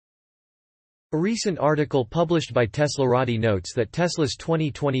A recent article published by Teslarati notes that Tesla's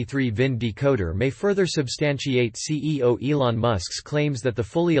 2023 VIN Decoder may further substantiate CEO Elon Musk's claims that the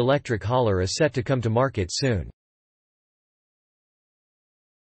fully electric hauler is set to come to market soon.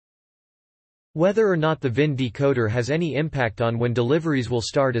 Whether or not the VIN Decoder has any impact on when deliveries will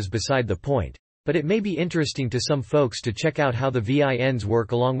start is beside the point, but it may be interesting to some folks to check out how the VINs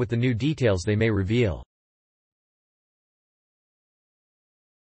work along with the new details they may reveal.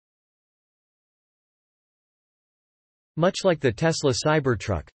 Much like the Tesla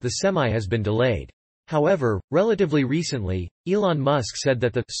Cybertruck, the Semi has been delayed. However, relatively recently, Elon Musk said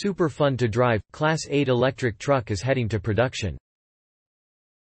that the super fun-to-drive, Class 8 electric truck is heading to production.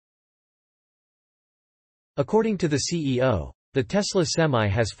 According to the CEO, the Tesla Semi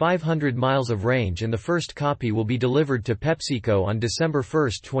has 500 miles of range and the first copy will be delivered to PepsiCo on December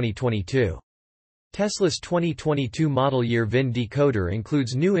 1, 2022. Tesla's 2022 model year VIN Decoder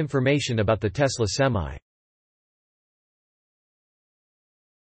includes new information about the Tesla Semi.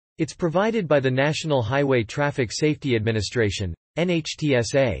 It's provided by the National Highway Traffic Safety Administration,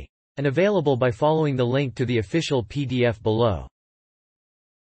 NHTSA, and available by following the link to the official PDF below.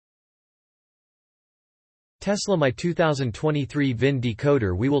 Tesla My 2023 VIN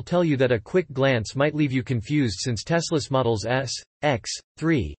Decoder. We will tell you that a quick glance might leave you confused since Tesla's models S, X,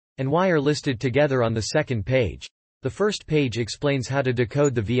 3, and Y are listed together on the second page. The first page explains how to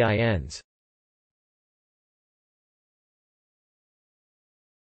decode the VINs.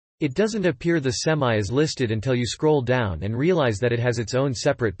 It doesn't appear the Semi is listed until you scroll down and realize that it has its own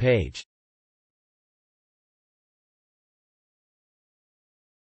separate page.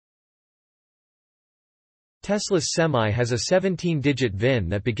 Tesla's Semi has a 17-digit VIN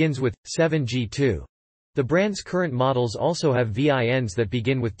that begins with 7G2. The brand's current models also have VINs that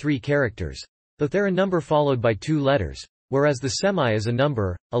begin with 3 characters, but they're a number followed by 2 letters, whereas the Semi is a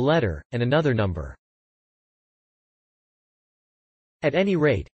number, a letter, and another number. At any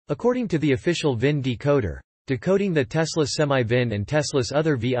rate, according to the official VIN Decoder, decoding the Tesla Semi VIN and Tesla's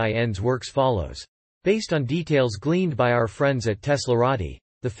other VINs works follows. Based on details gleaned by our friends at Teslarati,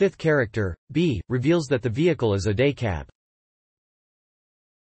 the 5th character, B, reveals that the vehicle is a day cab.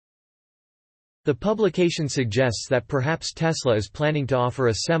 The publication suggests that perhaps Tesla is planning to offer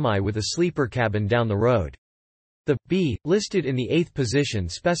a Semi with a sleeper cabin down the road. The B, listed in the 8th position,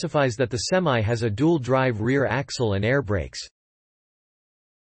 specifies that the Semi has a dual-drive rear axle and air brakes.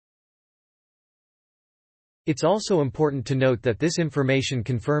 It's also important to note that this information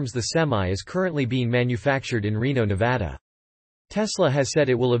confirms the Semi is currently being manufactured in Reno, Nevada. Tesla has said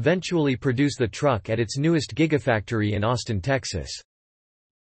it will eventually produce the truck at its newest Gigafactory in Austin, Texas.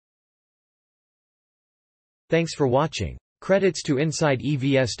 Thanks for watching. Credits to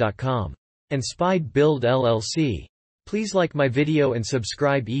InsideEVS.com and Spied Build LLC. Please like my video and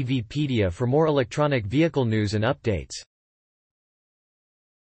subscribe EVPedia for more electronic vehicle news and updates.